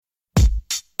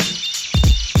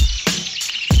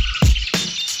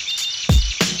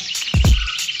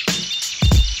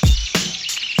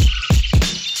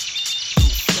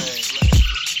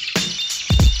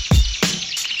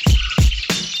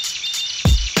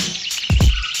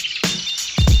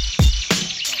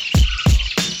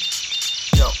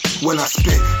When I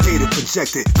spit, data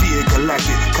projected, being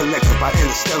galactic, collected by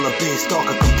interstellar beings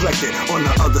darker complected on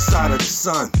the other side of the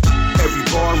sun. Every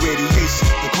bar radiation,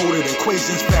 encoded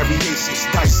equations, variations,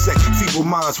 dissect feeble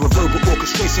minds with verbal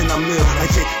orchestration. I'm ill, I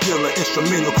take killer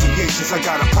instrumental creations. I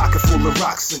got a pocket full of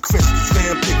rocks and crystals,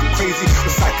 fam, think I'm crazy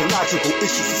with psychological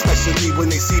issues, especially when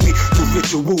they see me do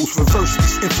rituals. Reverse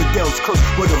these infidels, curse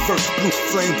with a verse, blue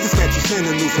flame, dismantle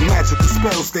synonyms and magical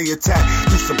spells. They attack,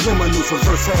 do subliminals,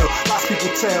 reverse hell. Lots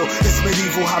people tell it's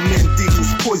medieval how men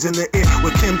deals poison the air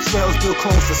with chemtrails, build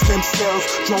clones for stem cells,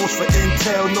 drones for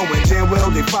intel, knowing damn well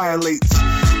they violate.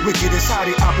 Wicked is how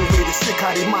they operate, it's sick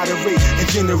how they moderate and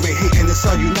generate hate in the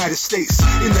United States.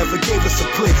 They never gave us a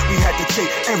plate, we had to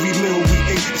take every meal we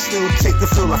ate and still take to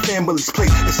fill our family's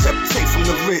plate. Except take from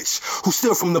the rich, who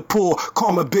steal from the poor.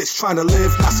 Karma bitch trying to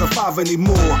live, not survive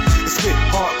anymore. It's spit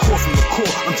hardcore from the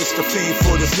core, I'm just a fiend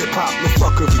for this hip-hop, no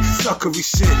fuckery, suckery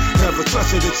shit. Never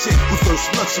trusted a chick who thirst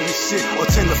luxury shit or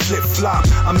tend to flip-flop.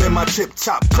 I'm in my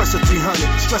tip-top, pressure 300,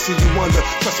 stressing you wonder.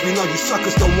 Trust me, no, you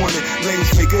suckers don't want it.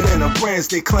 Lanes bigger than the brands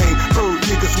they claim. Bird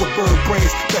niggas with bird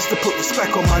brains, best to put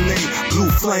respect on my name. Blue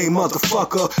flame,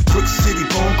 motherfucker, brick city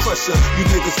bone crusher. You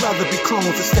niggas rather be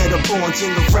clones instead of born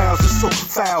jingle rounds. It's so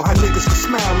foul how niggas can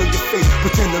smile in your face,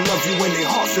 pretend to love you when they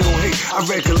heart feel hate. I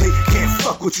regulate, can't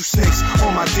fuck with you snakes.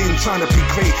 On my thing, trying to be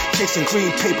great, chasing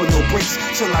green paper, no breaks.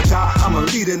 Till I die, I'm a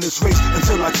lead in this race.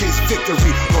 Until I taste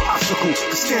victory, no obstacle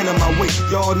can stand in my way.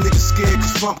 Y'all niggas scared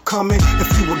cause Trump coming. If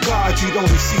you were God, you'd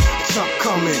only see Trump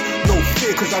coming. No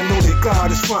fear cause I know that God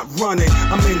is front running.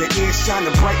 I'm in the air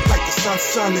shining bright like the sun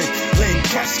sunning. Lame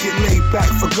cats get laid back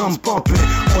for gun bumping.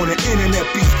 On the internet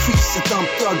beef tweets and thumb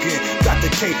thugging. Got the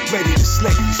tape ready to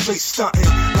slay, straight stunting.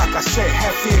 Like I said,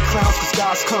 half fear clowns cause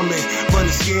God's coming.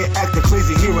 Running scared, acting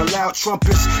crazy, hearing loud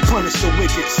trumpets. Punish the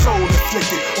wicked, soul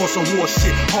inflicted. On some war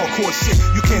shit, hardcore shit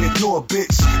you can't ignore,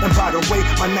 bitch. And by the way,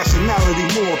 my nationality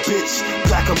more, bitch.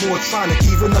 Black or more, trying to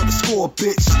even up the score,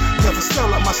 bitch. Never sell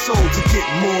out my soul to get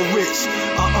more rich.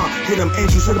 Hit them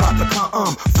angels about the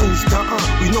come. Fools done,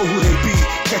 we know who they be.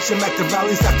 Catch them at the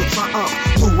rallies after triumph.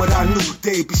 Knew what I knew,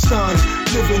 they'd be stunned.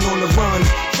 Living on the run,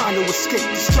 trying to escape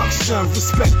destruction.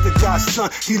 Respect the God's son,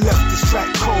 he left this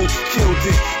track cold, killed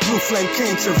it. Blue flame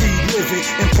came to relive it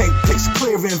and paint pics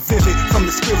clear and vivid from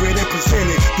the spirit and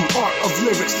presented through art of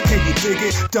lyrics. Can you dig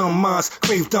it? Dumb minds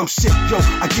crave dumb shit, yo.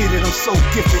 I get it, I'm so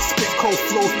gifted. Spit cold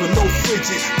flows below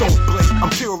frigid. Don't blink,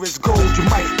 I'm pure as gold. You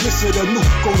might miss it, a new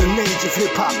golden age of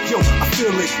hip hop, yo. I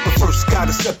feel it, but first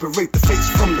gotta separate the face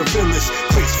from the realest,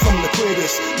 crates from the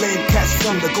critters, lame cats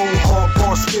from the gold hard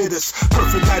bar spitters.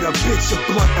 Perfect night, a bitch of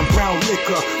blunt and brown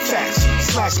liquor. Facts,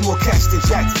 slash more cash than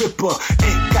Jack Ripper.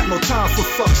 Ain't got no time for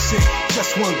fuck shit.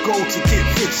 Just one goal to get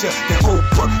richer than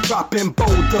Oprah. Dropping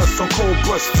boulders on cold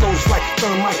brush flows like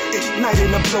thermite,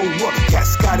 igniting a blow up.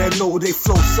 Cats gotta know they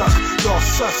flow suck. Y'all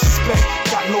suspect,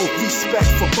 got no respect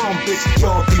for bum bitch.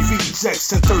 Y'all be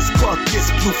rejects and thirst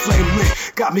buckets. Blue flame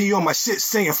lit, got me on my shit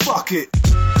saying fuck it.